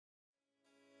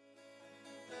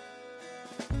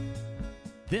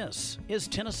This is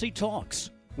Tennessee Talks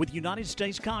with United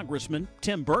States Congressman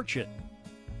Tim Burchett.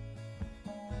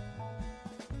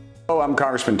 Hello, I'm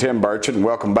Congressman Tim Burchett, and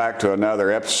welcome back to another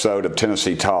episode of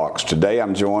Tennessee Talks. Today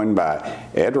I'm joined by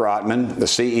Ed Rottman, the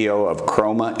CEO of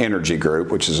Chroma Energy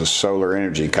Group, which is a solar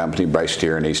energy company based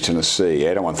here in East Tennessee.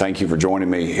 Ed, I want to thank you for joining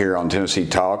me here on Tennessee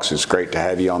Talks. It's great to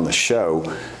have you on the show.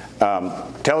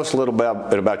 Tell us a little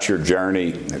bit about your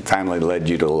journey that finally led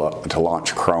you to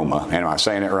launch Chroma. Am I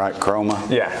saying it right, Chroma?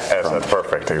 Yeah, that's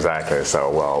perfect, exactly. So,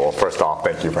 well, first off,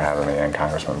 thank you for having me in,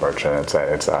 Congressman Burchett.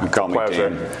 It's a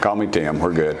pleasure. Call me Tim.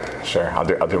 We're good. Sure, I'll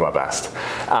do my best.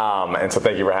 And so,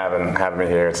 thank you for having me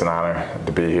here. It's an honor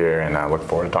to be here, and I look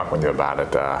forward to talking with you about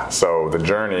it. So, the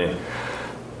journey.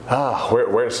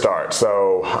 Where to start?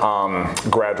 So,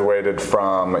 graduated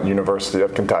from University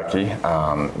of Kentucky,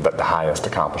 the highest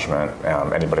accomplishment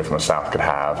anybody from the South could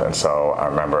have. And so I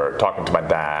remember talking to my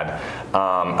dad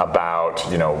about,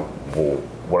 well,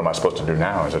 what am I supposed to do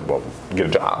now? He said, well, get a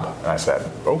job. And I said,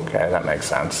 okay, that makes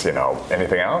sense.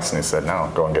 Anything else? And he said,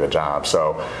 no, go and get a job.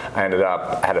 So I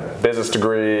had a business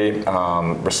degree,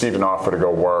 received an offer to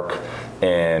go work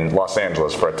in Los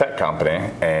Angeles for a tech company,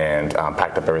 and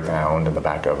packed up everything I owned in the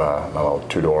back of a little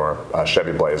two-door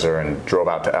Chevy Blazer and drove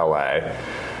out to LA.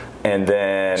 And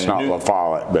then it's not La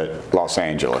Follette, but Los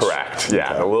Angeles. Correct.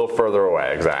 Yeah, okay. A little further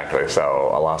away, exactly. So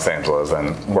Los Angeles,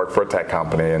 and worked for a tech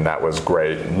company, and that was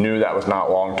great. Knew that was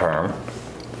not long term.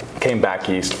 Came back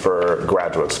east for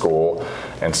graduate school,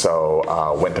 and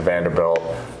so went to Vanderbilt.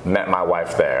 Met my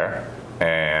wife there.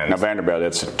 And now Vanderbilt,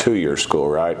 it's a 2-year school,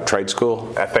 right? Trade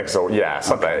school? I think so, yeah.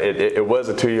 Something. Okay. It was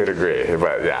a 2-year degree,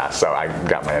 but yeah. So I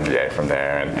got my MBA from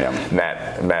there, and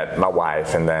met my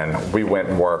wife, and then we went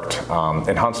and worked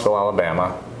in Huntsville,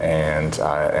 Alabama, and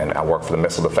I worked for the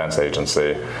Missile Defense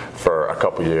Agency for a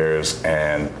couple years,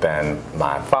 and then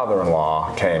my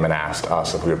father-in-law came and asked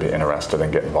us if we would be interested in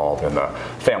getting involved in the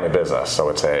family business. So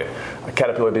it's a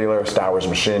Caterpillar dealer, Stowers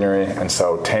Machinery, and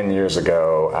so 10 years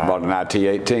ago, I bought an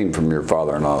IT-18 from your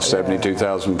father-in-law,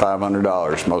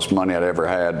 $72,500, most money I'd ever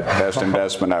had, best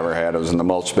investment I ever had. I was in the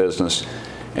mulch business,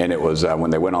 and it was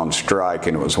when they went on strike,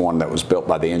 and it was one that was built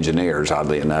by the engineers,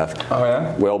 oddly enough. Oh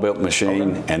yeah? Well-built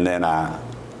machine, okay. And then I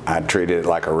treated it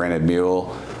like a rented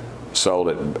mule, sold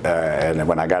it, and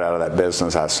when I got out of that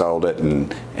business, I sold it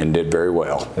and did very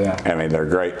well. Yeah. I mean, they're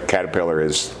great. Caterpillar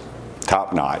is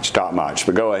top notch,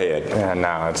 but go ahead. Yeah, no,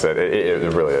 that's it.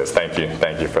 It really is. Thank you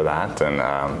for that. And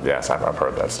yes, I've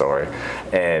heard that story,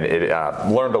 and it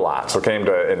learned a lot. So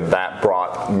and that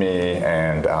brought me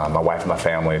and my wife and my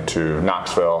family to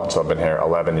Knoxville. So I've been here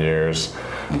 11 years.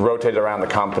 Rotated around the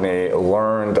company,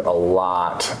 learned a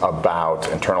lot about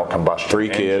internal combustion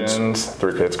engines.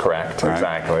 3 kids, correct, right.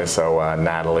 Exactly. So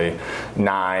Natalie,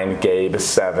 9, Gabe,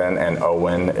 7, and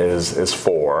Owen is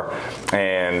 4,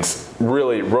 and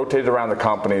really rotated around the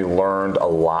company, learned a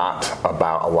lot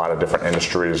about a lot of different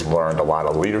industries, learned a lot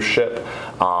of leadership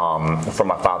from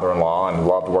my father-in-law, and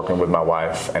loved working with my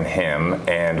wife and him.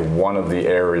 And one of the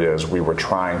areas we were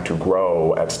trying to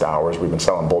grow at Stowers, we've been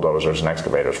selling bulldozers and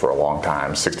excavators for a long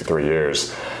time, 63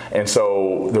 years. And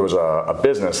so there was a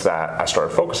business that I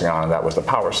started focusing on, and that was the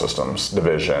power systems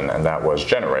division, and that was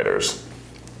generators.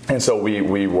 And so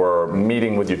we were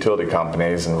meeting with utility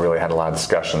companies and really had a lot of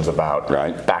discussions about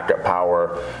backup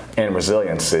power and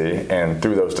resiliency. And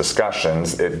through those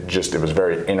discussions, it was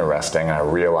very interesting. I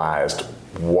realized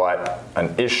what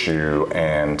an issue,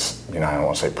 and I don't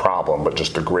want to say problem, but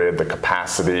just the grid, the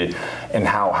capacity, and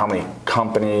how many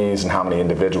companies and how many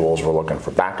individuals were looking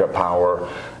for backup power.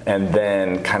 And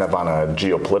then kind of on a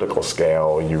geopolitical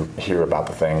scale, you hear about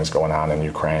the things going on in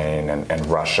Ukraine and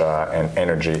Russia, and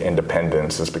energy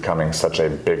independence is becoming such a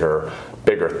bigger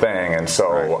thing. And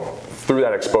so through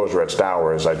that exposure at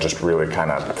Stowers, I just really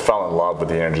kind of fell in love with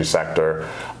the energy sector.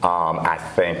 I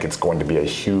think it's going to be a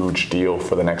huge deal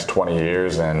for the next 20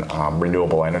 years, and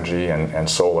renewable energy and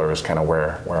solar is kind of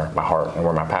where my heart and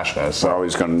where my passion is. So we're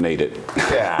always going to need it.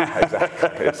 Yeah,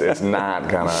 exactly. It's not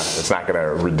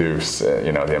gonna reduce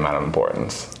the amount of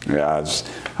importance. Yeah,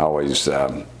 I've always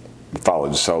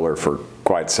followed solar for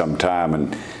quite some time,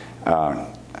 and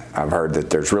I've heard that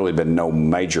there's really been no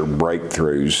major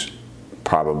breakthroughs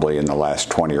probably in the last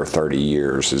 20 or 30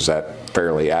 years. Is that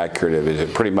fairly accurate? Is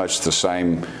it pretty much the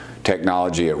same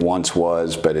technology it once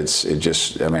was, but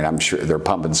I'm sure they're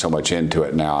pumping so much into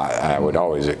it now. I would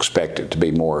always expect it to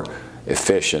be more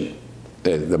efficient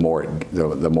the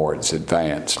more it's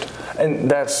advanced. And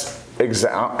that's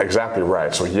exactly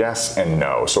right. So yes and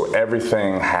no. So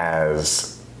everything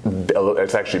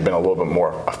it's actually been a little bit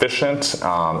more efficient,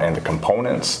 and the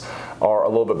components are a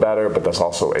little bit better, but that's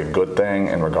also a good thing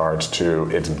in regards to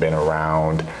it's been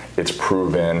around, it's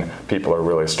proven, people are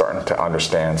really starting to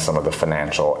understand some of the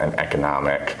financial and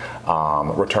economic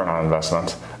return on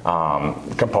investment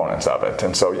components of it.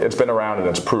 And so it's been around and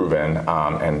it's proven,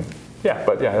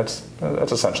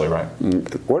 that's essentially right.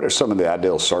 What are some of the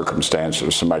ideal circumstances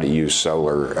for somebody to use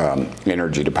solar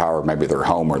energy to power maybe their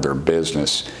home or their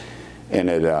business? And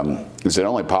is it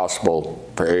only possible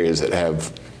for areas that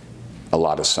have a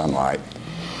lot of sunlight?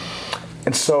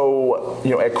 And so,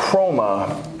 at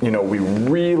Chroma, we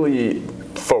really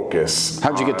focus.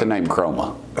 How'd you get the name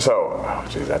Chroma? So,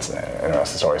 that's an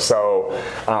interesting story. So,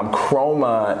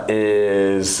 Chroma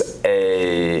is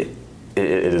it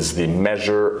is the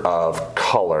measure of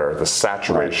color, the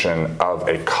saturation of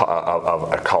a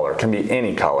color. It can be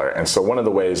any color. And so one of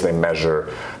the ways they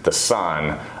measure the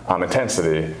sun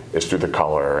intensity is through the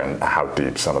color and how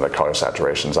deep some of the color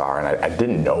saturations are. And I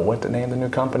didn't know what to name the new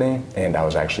company. And I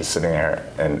was actually sitting there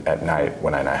at night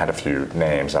when I had a few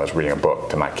names. I was reading a book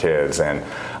to my kids, and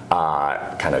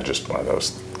kind of just one of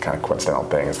those kind of coincidental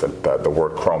things that the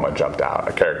word Chroma jumped out.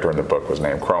 A character in the book was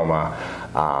named Chroma.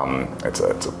 It's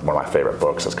one of my favorite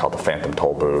books. It's called The Phantom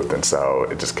Toll Booth, and so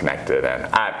it just connected. And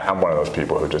I'm one of those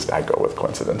people who I go with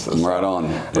coincidences. Right on.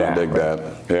 I dig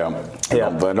that. Yeah.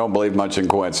 I don't believe much in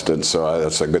coincidence, so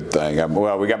that's a good thing.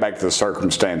 Well, we got back to the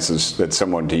circumstances that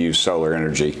someone to use solar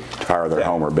energy to power their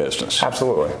home or business.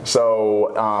 Absolutely.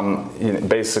 So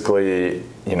basically,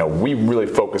 we really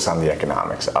focus on the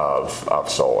economics of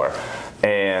solar,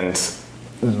 and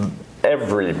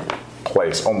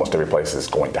almost every place is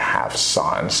going to have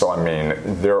sun. So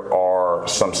there are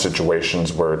some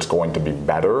situations where it's going to be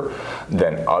better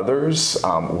than others.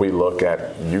 We look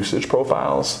at usage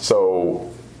profiles.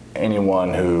 So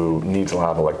anyone who needs a lot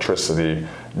of electricity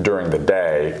during the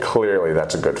day, clearly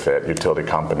that's a good fit. Utility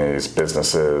companies,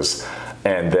 businesses.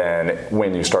 And then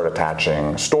when you start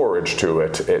attaching storage to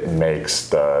it, it makes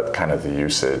the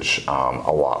usage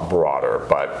a lot broader.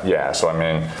 But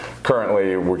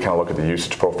currently we kind of look at the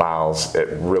usage profiles. It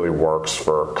really works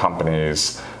for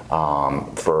companies,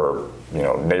 for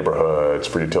neighborhoods,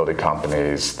 for utility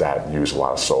companies that use a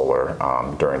lot of solar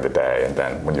during the day. And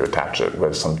then when you attach it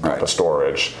with some type of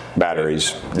storage,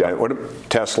 batteries. What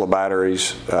Tesla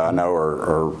batteries? I know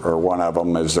are one of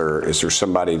them. Is there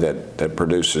somebody that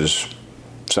produces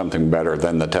something better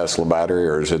than the Tesla battery,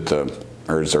 or is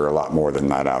there a lot more than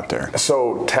that out there?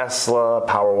 So Tesla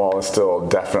Powerwall is still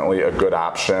definitely a good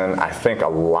option. I think a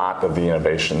lot of the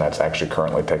innovation that's actually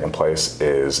currently taking place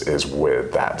is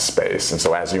with that space. And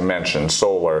so, as you mentioned,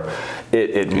 solar,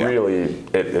 it really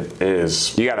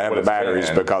is. You got to have the batteries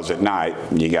because at night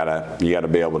you got to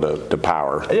be able to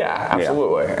power. Yeah,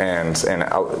 absolutely. Yeah.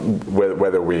 And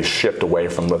whether we shift away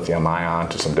from lithium ion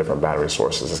to some different battery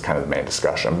sources is kind of the main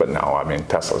discussion. But no,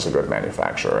 Tesla's a good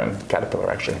manufacturer, and Caterpillar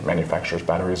actually manufactures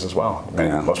batteries as well.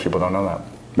 Most people don't know that.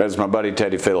 As my buddy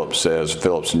Teddy Phillips says,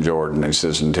 Phillips and Jordan, he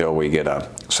says, until we get a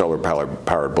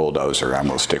solar-powered bulldozer, I'm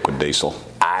going to stick with diesel.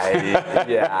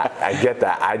 I get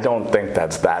that. I don't think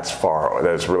that's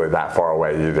really that far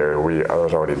away either.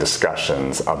 There's already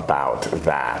discussions about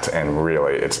that, and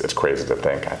really, it's crazy to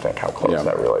think. I think how close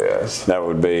that really is. That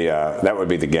would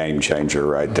be the game changer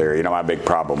right there. My big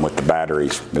problem with the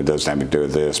batteries, it doesn't have to do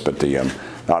with this, but the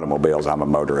automobiles. I'm a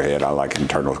motorhead. I like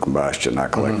internal combustion. I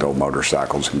collect old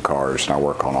motorcycles and cars, and I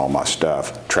work on all my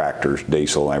stuff, tractors,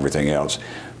 diesel, and everything else.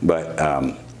 But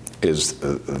is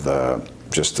the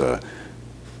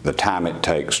time it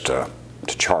takes to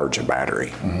charge a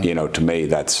battery. To me,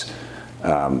 that's in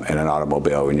an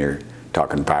automobile, when you're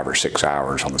talking 5 or 6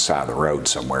 hours on the side of the road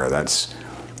somewhere, that's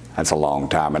a long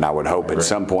time. And I would hope at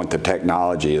some point the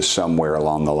technology is somewhere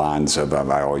along the lines of,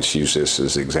 I always use this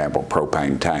as an example,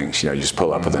 propane tanks. You just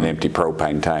pull up with an empty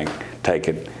propane tank, take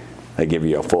it, they give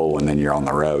you a full one, then you're on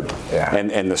the road. Yeah.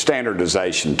 And the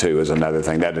standardization too is another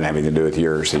thing. That didn't have anything to do with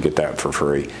yours, so you get that for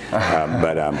free.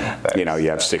 You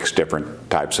have 6 different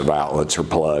types of outlets or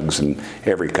plugs, and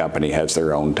every company has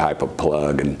their own type of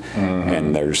plug,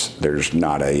 and there's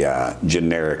not a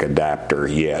generic adapter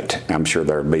yet. I'm sure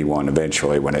there'll be one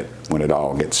eventually when it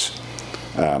all gets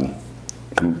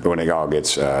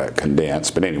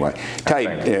condensed. But anyway,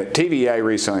 TVA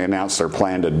recently announced their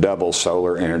plan to double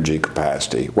solar energy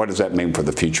capacity. What does that mean for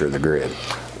the future of the grid?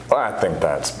 Well, I think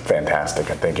that's fantastic.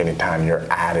 I think anytime you're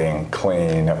adding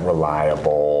clean,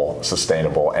 reliable,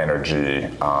 sustainable energy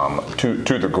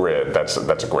to the grid, that's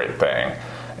a great thing.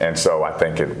 And so I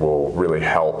think it will really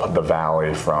help the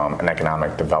Valley from an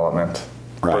economic development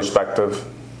perspective.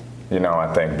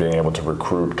 I think being able to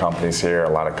recruit companies here, a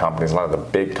lot of the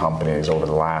big companies over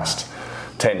the last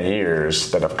 10 years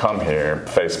that have come here,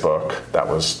 Facebook, that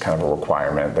was kind of a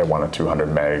requirement. They wanted 200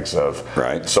 megs of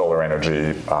solar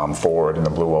energy. Ford in the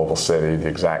Blue Oval City, the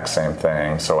exact same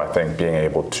thing. So I think being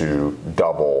able to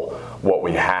double what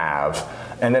we have,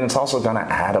 and then it's also going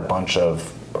to add a bunch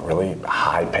of really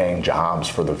high-paying jobs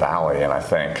for the Valley, and I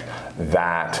think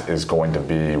that is going to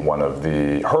be one of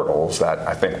the hurdles that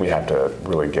I think we have to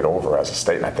really get over as a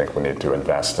state, and I think we need to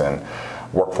invest in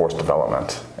workforce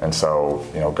development. And so,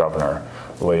 Governor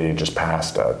Lee just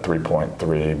passed a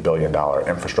 $3.3 billion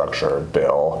infrastructure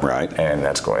bill, and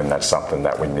that's something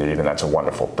that we need, and that's a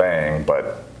wonderful thing.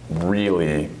 But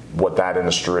really, what that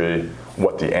industry,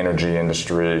 what the energy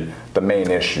industry, the main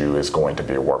issue is going to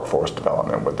be workforce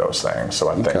development with those things. So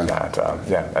I think that,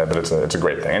 but it's a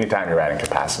great thing. Anytime you're adding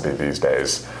capacity these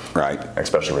days,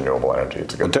 especially renewable energy,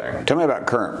 it's a good thing. Tell me about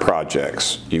current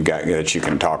projects you've got that you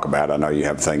can talk about. I know you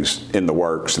have things in the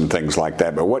works and things like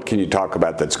that, but what can you talk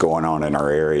about that's going on in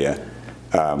our area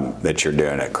that you're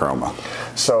doing at Chroma?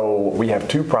 So we have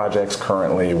 2 projects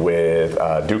currently with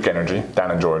Duke Energy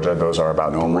down in Georgia. Those are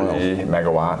about 3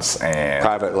 megawatts. And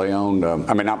privately owned,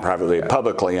 not privately,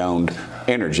 publicly owned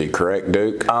energy, correct,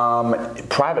 Duke?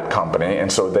 Private company, and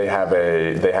so they have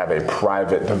a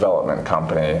private development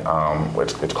company,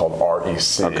 which it's called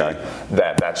REC.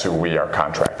 That's who we are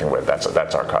contracting with.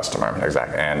 That's our customer,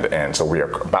 exactly. And so we are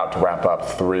about to wrap up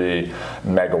 3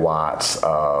 megawatts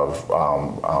of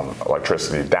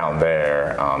electricity down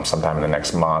there sometime in the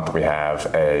next month. We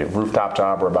have a rooftop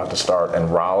job we're about to start in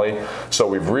Raleigh. So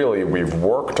we've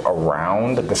worked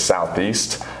around the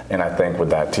Southeast, and I think with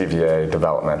that TVA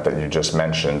development that you just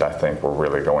mentioned, I think we're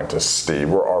really going to see,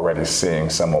 we're already seeing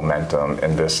some momentum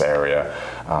in this area.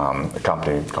 A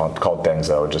company called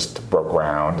Denso just broke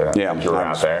ground, and I think you were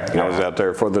out there. I was out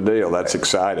there for the deal. That's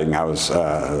exciting. I was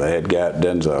the head guy at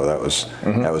Denso.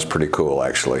 That was pretty cool,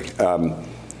 actually.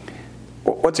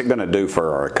 What's it going to do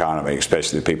for our economy,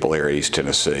 especially the people here in East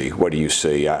Tennessee? What do you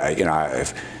see?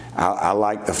 I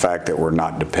like the fact that we're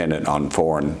not dependent on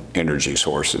foreign energy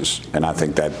sources, and I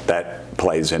think that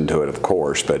plays into it, of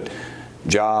course. But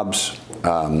jobs,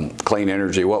 clean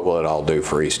energy, what will it all do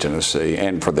for East Tennessee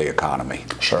and for the economy?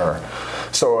 Sure.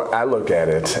 So I look at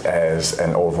it as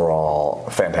an overall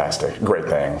fantastic, great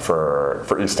thing for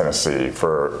East Tennessee,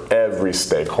 for every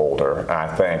stakeholder. And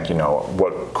I think,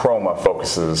 what Chroma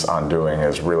focuses on doing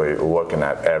is really looking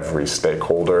at every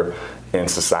stakeholder in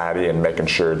society and making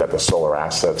sure that the solar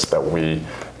assets that we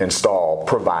install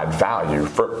provide value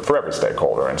for every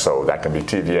stakeholder. And so that can be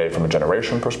TVA from a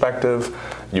generation perspective,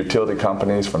 utility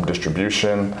companies from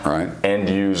distribution, end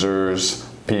users,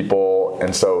 people.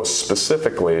 And so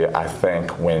specifically, I think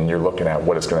when you're looking at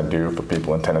what it's going to do for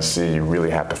people in Tennessee, you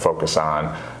really have to focus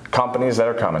on companies that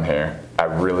are coming here. I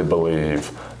really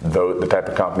believe the type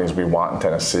of companies we want in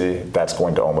Tennessee, that's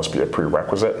going to almost be a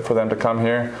prerequisite for them to come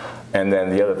here. And then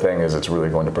the other thing is it's really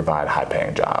going to provide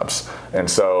high-paying jobs. And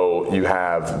so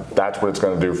that's what it's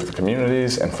going to do for the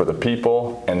communities and for the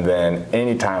people. And then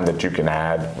any time that you can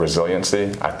add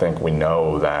resiliency, I think we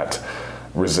know that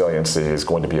resiliency is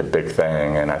going to be a big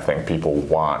thing, and I think people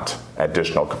want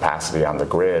additional capacity on the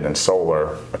grid, and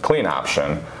solar, a clean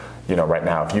option. Right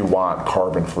now, if you want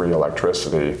carbon-free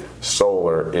electricity,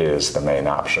 solar is the main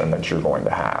option that you're going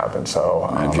to have. And so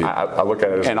I look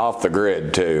at it as... And off the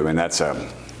grid, too. And that's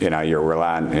you're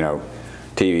relying,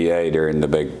 TVA during the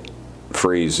big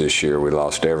freeze this year, we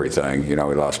lost everything. We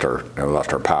lost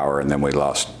our power, and then we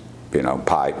lost,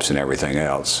 pipes and everything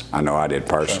else. I know I did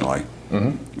personally.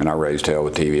 And I raised hell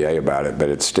with TVA about it, but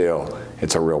it's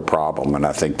a real problem. And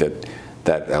I think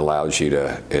that allows you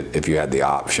to, if you had the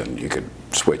option, you could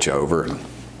switch over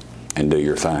and do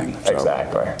your thing. So,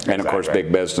 exactly. And of course,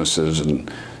 big businesses and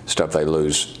stuff, they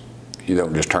lose. You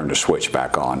don't just turn the switch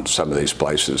back on. Some of these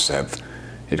places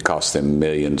it costs them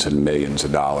millions and millions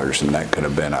of dollars, and that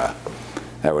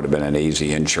would have been an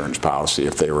easy insurance policy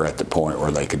if they were at the point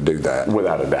where they could do that.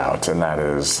 Without a doubt,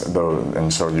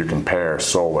 and so you can pair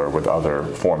solar with other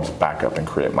forms of backup and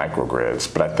create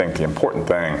microgrids. But I think the important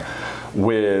thing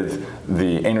with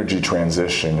the energy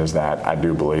transition is that I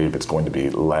do believe it's going to be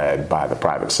led by the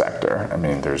private sector. I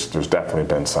mean, there's definitely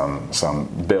been some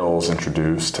bills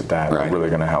introduced that are really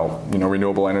going to help,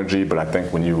 renewable energy. But I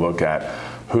think when you look at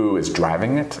who is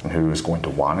driving it and who is going to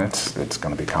want it, it's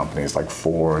going to be companies like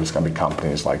Ford, it's going to be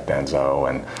companies like Denso,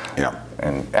 and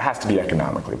it has to be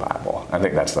economically viable. I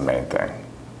think that's the main thing.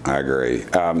 I agree.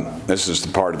 This is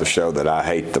the part of the show that I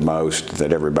hate the most,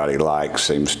 that everybody likes,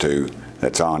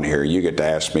 that's on here. You get to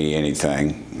ask me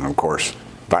anything. Of course,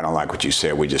 if I don't like what you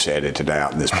said, we just edit it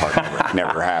out, and this part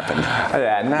never happened.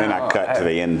 Yeah, no, then I cut to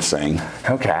the end thing.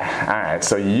 Okay, all right.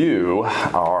 So you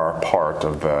are part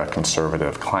of the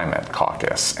Conservative Climate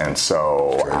Caucus, and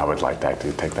so I would like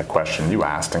to take that question you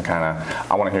asked and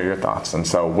I want to hear your thoughts. And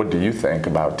so, what do you think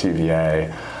about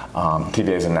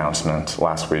TVA's announcement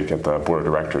last week at the Board of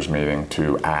Directors meeting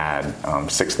to add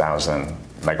 6,000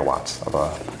 megawatts of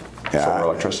solar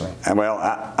electricity?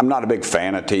 Well, I'm not a big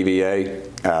fan of TVA.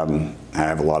 I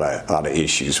have a lot of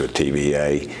issues with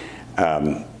TVA,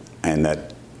 and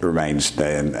that remains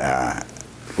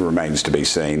to be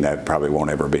seen. That probably won't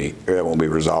be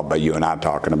resolved by you and I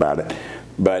talking about it.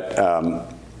 But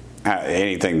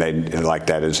anything like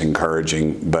that is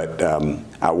encouraging. But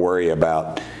I worry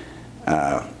about.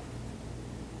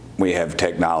 We have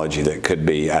technology that could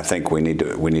be. I think we need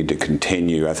to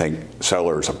continue. I think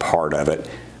solar is a part of it,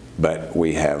 but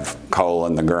we have coal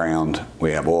in the ground,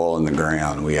 we have oil in the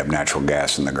ground, we have natural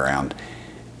gas in the ground,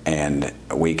 and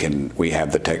we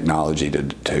have the technology to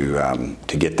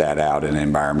get that out in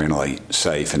an environmentally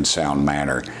safe and sound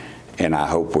manner. And I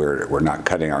hope we're not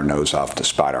cutting our nose off to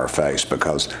spite our face,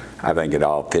 because I think it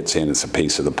all fits in as a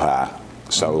piece of the pie.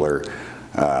 Solar.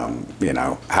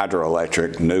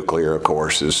 Hydroelectric, nuclear, of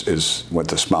course, is with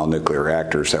the small nuclear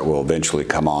reactors that will eventually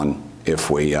come on if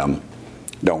we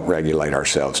don't regulate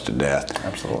ourselves to death.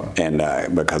 Absolutely.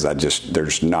 And because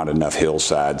there's not enough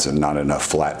hillsides and not enough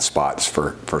flat spots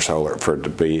for solar, for it to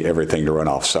be everything to run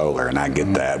off solar, and I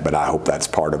get that, but I hope that's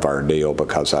part of our deal,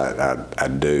 because I'm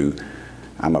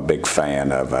a big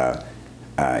fan of I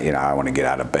want to get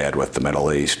out of bed with the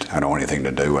Middle East. I don't want anything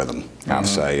to do with them. I'll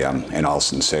say, in all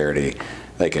sincerity,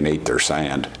 they can eat their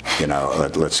sand.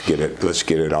 Let's get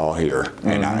it all here.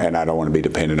 And I don't want to be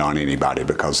dependent on anybody,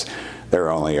 because they're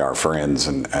only our friends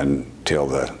until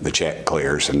the check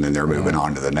clears, and then they're moving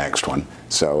on to the next one.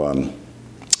 So,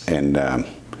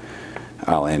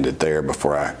 I'll end it there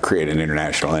before I create an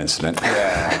international incident.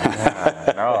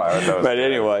 But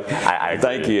anyway, I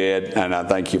thank you, Ed, and I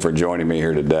thank you for joining me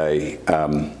here today.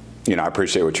 I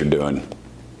appreciate what you're doing,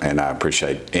 and I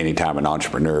appreciate any time an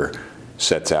entrepreneur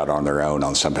sets out on their own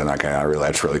on something like that.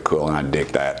 That's really cool, and I dig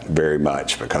that very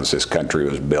much, because this country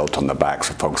was built on the backs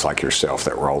of folks like yourself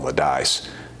that roll the dice,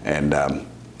 and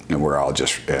we're all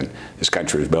this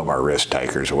country was built by risk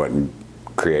takers.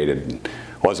 It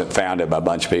wasn't founded by a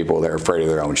bunch of people that are afraid of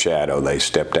their own shadow. They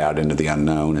stepped out into the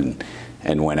unknown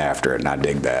and went after it, and I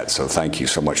dig that. So thank you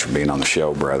so much for being on the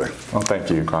show, brother. Well, thank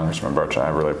you, Congressman Burchett. I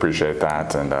really appreciate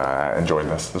that, and I enjoyed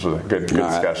this. This was a good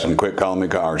discussion. And quit calling me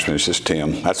Congressman. It's just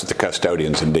Tim. That's what the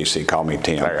custodians in D.C. call me,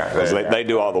 Tim. They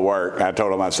do all the work. I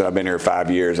told them, I said, I've been here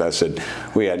 5 years. I said,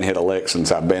 we hadn't hit a lick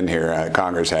since I've been here.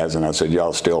 Congress hasn't. I said,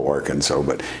 y'all still working. So,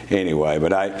 but anyway,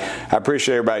 I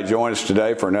appreciate everybody joining us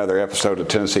today for another episode of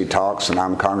Tennessee Talks, and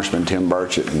I'm Congressman Tim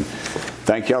Burchett, and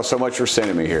thank y'all so much for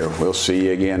sending me here. We'll see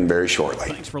you again very shortly.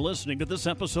 Thanks for listening to this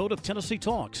episode of Tennessee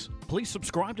Talks. Please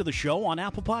subscribe to the show on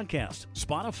Apple Podcasts,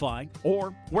 Spotify,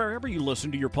 or wherever you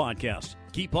listen to your podcasts.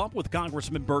 Keep up with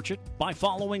Congressman Burchett by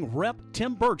following Rep.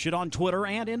 Tim Burchett on Twitter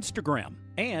and Instagram,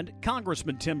 and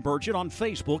Congressman Tim Burchett on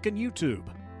Facebook and YouTube.